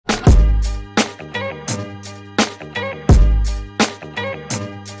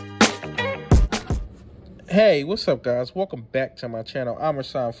Hey, what's up, guys? Welcome back to my channel. I'm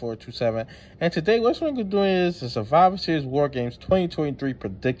Rashawn427, and today what we're going to be doing is the Survivor Series War Games 2023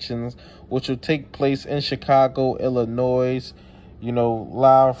 predictions, which will take place in Chicago, Illinois. You know,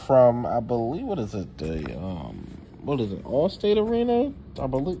 live from, I believe, what is it? All-State Arena? I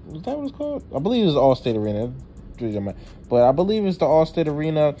believe, is that what it's called? I believe it's All-State Arena, but I believe it's the All-State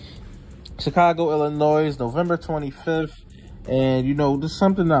Arena, Chicago, Illinois, November 25th. And, you know, this is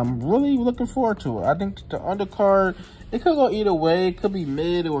something that I'm really looking forward to. I think the undercard, it could go either way. It could be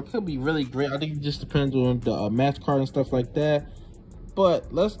mid or it could be really great. I think it just depends on the match card and stuff like that.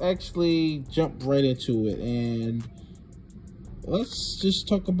 But let's actually jump right into it. And let's just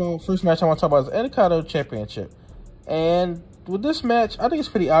talk about, first match I want to talk about is the Intercontinental Championship. And with this match, I think it's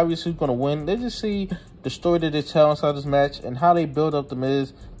pretty obvious who's going to win. They just see the story that they tell inside this match and how they build up The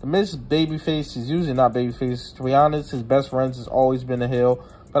Miz. The Miz babyface is usually not babyface. To be honest, his best friends has always been a heel.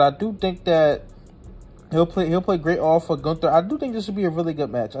 But I do think that he'll play great off for Gunther. I do think this would be a really good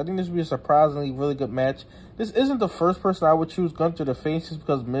match. I think this would be a surprisingly really good match. This isn't the first person I would choose Gunther to face just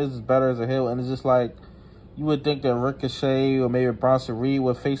because Miz is better as a heel. And it's just like, you would think that Ricochet or maybe Bronson Reed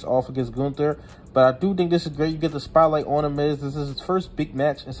would face off against Gunther. But I do think this is great. You get the spotlight on The Miz. This is his first big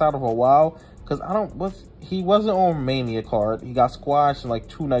match inside of a while. Because he wasn't on Mania card. He got squashed in like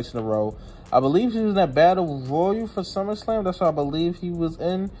 2 nights in a row. I believe he was in that Battle Royal for SummerSlam. That's what I believe he was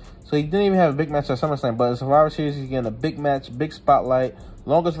in. So he didn't even have a big match at SummerSlam. But in Survivor Series, he's getting a big match, big spotlight,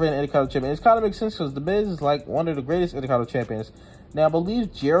 longest reigning Intercontinental Champion. It kind of makes sense because The Miz is like one of the greatest Intercontinental Champions. Now, I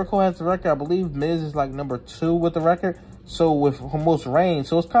believe Jericho has the record. I believe Miz is like number 2 with the record. So with most reigns.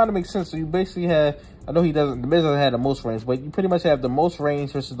 So it kind of makes sense. So you basically have, I know The Miz doesn't have the most reigns, but you pretty much have the most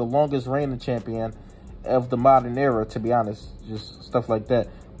reigns versus the longest reigning champion of the modern era, to be honest. Just stuff like that.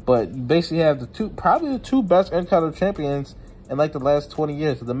 But you basically have probably the two best Intercontinental champions in like the last 20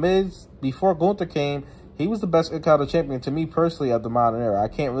 years. The Miz, before Gunther came, he was the best Intercontinental champion to me personally of the modern era. I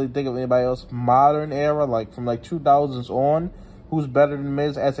can't really think of anybody else modern era, like from like 2000s on, who's better than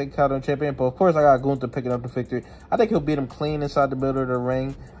Miz as Intercontinental champion. But of course, I got Gunther picking up the victory. I think he'll beat him clean inside the middle of the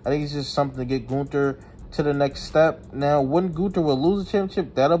ring. I think it's just something to get Gunther to the next step. Now, when Gunther will lose the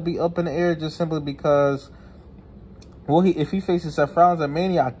championship, that'll be up in the air just simply because, well, if he faces Seth Rollins at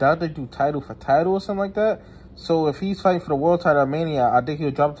Mania, I doubt they do title for title or something like that. So if he's fighting for the world title at Mania, I think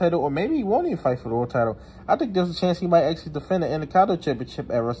he'll drop the title, or maybe he won't even fight for the world title. I think there's a chance he might actually defend the Intercontinental Championship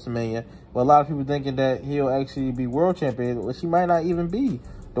at WrestleMania. But a lot of people thinking that he'll actually be world champion, which he might not even be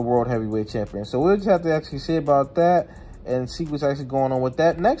the world heavyweight champion. So we'll just have to actually see about that and see what's actually going on with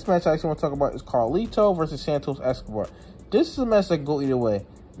that. Next match I actually want to talk about is Carlito versus Santos Escobar. This is a match that can go either way.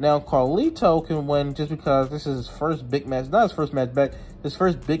 Now, Carlito can win just because this is his first big match. Not his first match back. His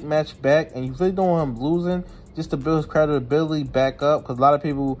first big match back. And you really don't want him losing just to build his credibility back up. Because a lot of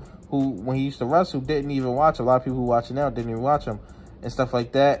people who, when he used to wrestle, didn't even watch him. A lot of people who watch it now didn't even watch him. And stuff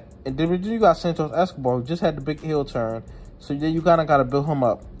like that. And then you got Santos Escobar, who just had the big heel turn. So then you kind of got to build him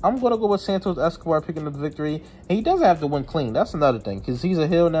up. I'm going to go with Santos Escobar picking up the victory. And he doesn't have to win clean. That's another thing. Because he's a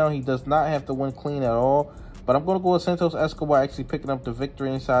heel now. He does not have to win clean at all. But I'm going to go with Santos Escobar actually picking up the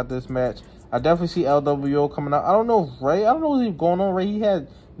victory inside this match. I definitely see LWO coming out. I don't know if Ray, I don't know what's going on. Ray, he had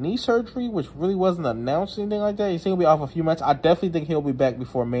knee surgery, which really wasn't announced or anything like that. He's going to be off a few matches. I definitely think he'll be back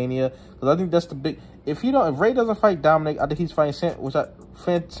before Mania. Because I think that's the big, if Ray doesn't fight Dominic, I think he's fighting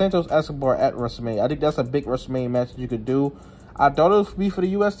Santos Escobar at WrestleMania. I think that's a big WrestleMania match that you could do. I thought it would be for the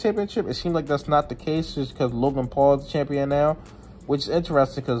U.S. Championship. It seemed like that's not the case just because Logan Paul's the champion now. Which is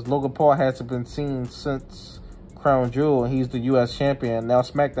interesting because Logan Paul hasn't been seen since Crown Jewel, and he's the U.S. champion. Now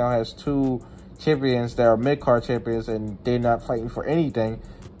SmackDown has 2 champions that are mid-card champions, and they're not fighting for anything.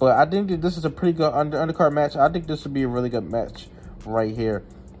 But I think that this is a pretty good undercard match. I think this would be a really good match right here.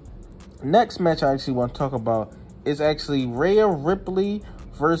 Next match I actually want to talk about is actually Rhea Ripley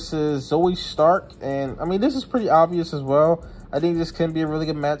versus Zoe Stark. And, I mean, this is pretty obvious as well. I think this can be a really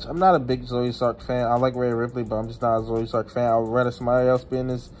good match. I'm not a big Zoe Stark fan. I like Rhea Ripley, but I'm just not a Zoe Stark fan. I would rather somebody else be in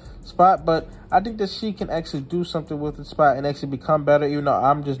this spot. But I think that she can actually do something with the spot and actually become better, even though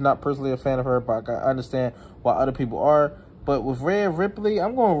I'm just not personally a fan of her, but I understand why other people are. But with Rhea Ripley,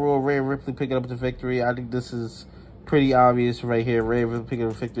 I'm going to roll Rhea Ripley picking up the victory. I think this is pretty obvious right here. Rhea Ripley picking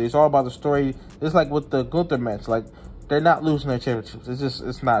up the victory. It's all about the story. It's like with the Gunther match. Like, they're not losing their championships.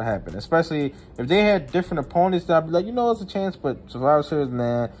 It's not happening. Especially if they had different opponents, I'd be like, you know, it's a chance. But Survivor Series,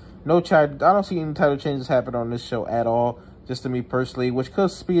 nah, no chance. I don't see any title changes happen on this show at all. Just to me personally, which could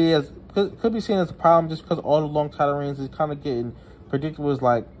be seen as a problem, just because all the long title reigns is kind of getting predictable. Is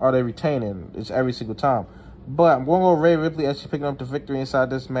like, are they retaining? It's every single time. But I'm going to go Rhea Ripley actually picking up the victory inside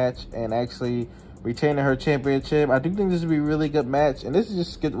this match and actually retaining her championship. I do think this would be a really good match. And this is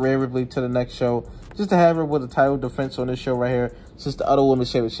just get Rhea Ripley to the next show just to have her with a title defense on this show right here, since the other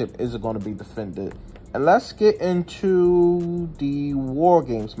women's championship isn't going to be defended. And let's get into the War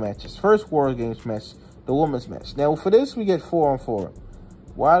Games matches. First War Games match, the women's match. Now, for this, we get 4-on-4.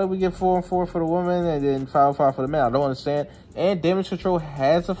 Why do we get 4-on-4 for the women and then 5-on-5 for the men? I don't understand. And Damage Control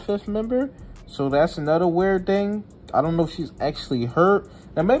has a 5th member, so that's another weird thing. I don't know if she's actually hurt.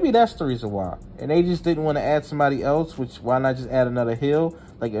 Now, maybe that's the reason why. And they just didn't want to add somebody else, which why not just add another heel,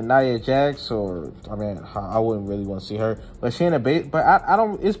 like a Nia Jax, or, I mean, I wouldn't really want to see her. But Shayna Baszler, but I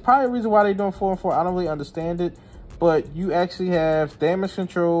don't, it's probably a reason why they're doing 4-on-4. I don't really understand it. But you actually have Damage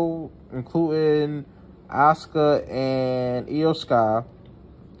Control, including Asuka and Io Sky,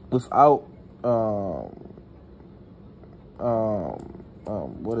 without,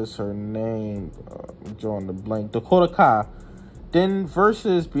 what is her name? I'm drawing the blank. Dakota Kai. Then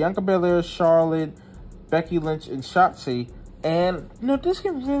versus Bianca Belair, Charlotte, Becky Lynch, and Shotzi. And, you know, this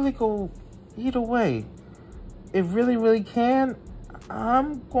can really go either way. It really, really can.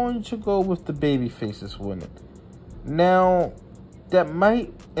 I'm going to go with the baby faces winning. Now, that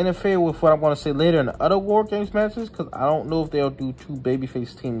might interfere with what I want to say later in the other War Games matches, because I don't know if they'll do 2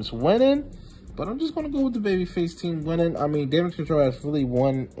 babyface teams winning. But I'm just going to go with the babyface team winning. I mean, Damage Control has really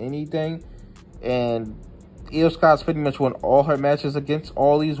won anything. And Io Sky's pretty much won all her matches against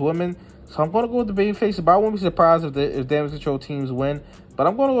all these women. So I'm going to go with the babyface. But I won't be surprised if Damage Control teams win. But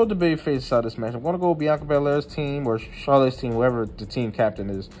I'm going to go with the babyface side of this match. I'm going to go with Bianca Belair's team or Charlotte's team, whoever the team captain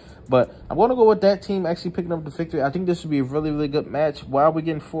is. But I'm going to go with that team actually picking up the victory. I think this would be a really, really good match. Why are we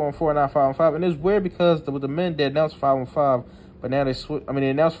getting 4-on-4 and not 5-on-5? And it's weird because with the men, they announced 5-on-5. But now they switch. I mean, they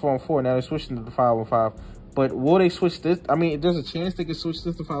announced 4-on-4. Now they're switching to the 5-on-5. But will they switch this? I mean, there's a chance they could switch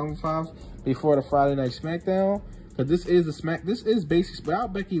this to 5-on-5 before the Friday Night SmackDown. Because this is the This is basically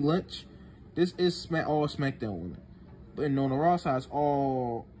without Becky Lynch. This is all SmackDown women. But on the Raw side, it's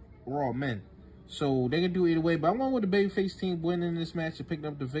all Raw men. So they can do it either way. But I'm going with the babyface team winning this match and picking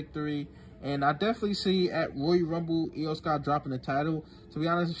up the victory. And I definitely see at Royal Rumble, Io Sky dropping the title. To be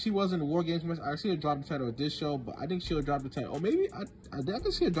honest, if she wasn't in the War Games match, I see her drop the title at this show. But I think she'll drop the title. Or maybe I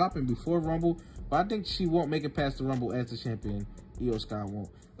can see her dropping before Rumble. But I think she won't make it past the Rumble as the champion. Io Sky won't.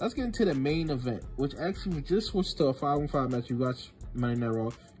 Let's get into the main event, which actually just switched to a 5-on-5 match. You watch Monday Night Raw.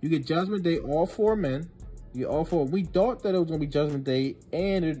 You get Judgment Day, all 4 men. You get all 4. We thought that it was going to be Judgment Day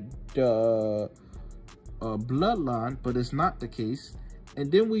and Bloodline, but it's not the case.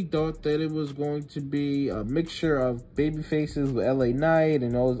 And then we thought that it was going to be a mixture of baby faces with LA Knight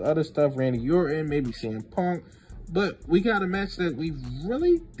and all this other stuff, Randy Orton, maybe CM Punk. But we got a match that we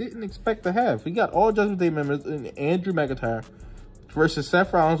really didn't expect to have. We got all Judgment Day members and Andrew McIntyre versus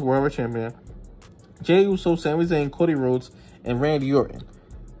Seth Rollins, World Champion, Jey Uso, Sami Zayn, Cody Rhodes, and Randy Orton.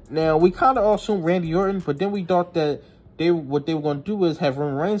 Now, we kind of all assumed Randy Orton, but then we thought that what they were going to do is have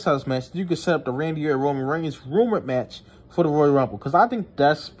Roman Reigns house match. You could set up the Randy Orton Roman Reigns rumored match for the Royal Rumble, because I think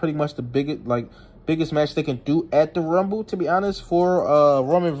that's pretty much the biggest match they can do at the Rumble, to be honest, for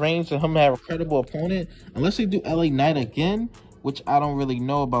Roman Reigns and him to have a credible opponent, unless they do LA Knight again, which I don't really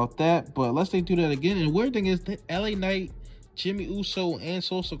know about that, but unless they do that again. And the weird thing is that LA Knight, Jimmy Uso, and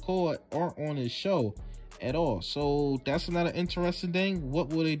Sosa Cole aren't on his show at all, so that's another interesting thing.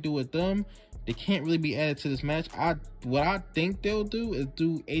 What will they do with them? They can't really be added to this match. What I think they'll do is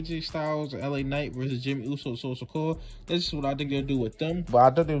do AJ Styles or LA Knight versus Jimmy Uso, Sosa Cole. This is what I think they'll do with them. But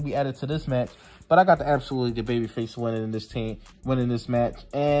I thought they would be added to this match. But I got the babyface winning this match.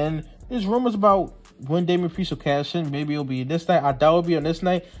 And there's rumors about when Damian Priest will cash in. Maybe it'll be this night. I doubt it'll be on this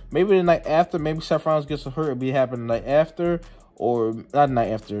night. Maybe the night after. Maybe Seth Rollins gets hurt. It'll be happening the night after. Or not the night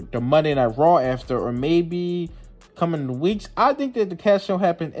after. The Monday Night Raw after. Or maybe coming in the weeks. I think that the cash will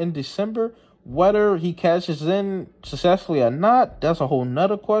happen in December. Whether he cashes in successfully or not, that's a whole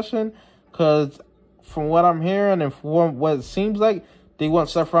nother question. Because from what I'm hearing and from what it seems like, they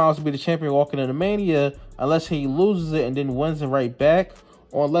want Seth Rollins to be the champion walking into Mania unless he loses it and then wins it right back.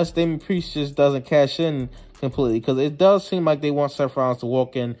 Or unless Damian Priest just doesn't cash in completely. Because it does seem like they want Seth Rollins to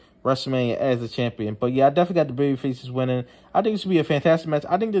walk in WrestleMania as the champion. But yeah, I definitely got the babyfaces winning. I think this will be a fantastic match.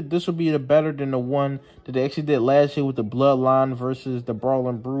 I think that this will be better than the one that they actually did last year with the Bloodline versus the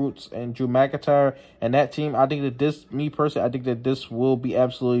Brawling Brutes and Drew McIntyre and that team. I think that this, me personally, I think that this will be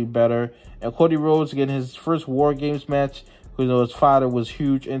absolutely better. And Cody Rhodes getting his first War Games match, because his father was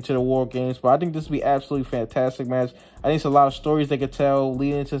huge into the War Games. But I think this will be absolutely fantastic match. I think it's a lot of stories they could tell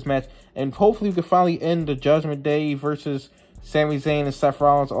leading into this match. And hopefully we can finally end the Judgment Day versus Sami Zayn and Seth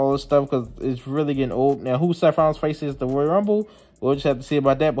Rollins, all this stuff, because it's really getting old. Now, who Seth Rollins faces the Royal Rumble, we'll just have to see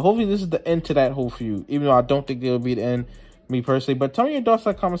about that. But hopefully this is the end to that whole feud, even though I don't think it'll be the end, me personally. But tell me your thoughts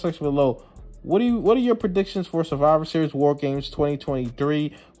in the comment section below. What are your predictions for Survivor Series War Games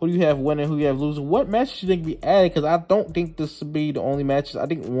 2023? Who do you have winning? Who do you have losing? What matches do you think be added? Because I don't think this will be the only matches. I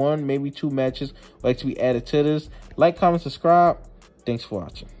think 1, maybe 2 matches will actually be added to this. Like, comment, subscribe. Thanks for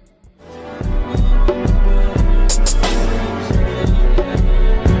watching.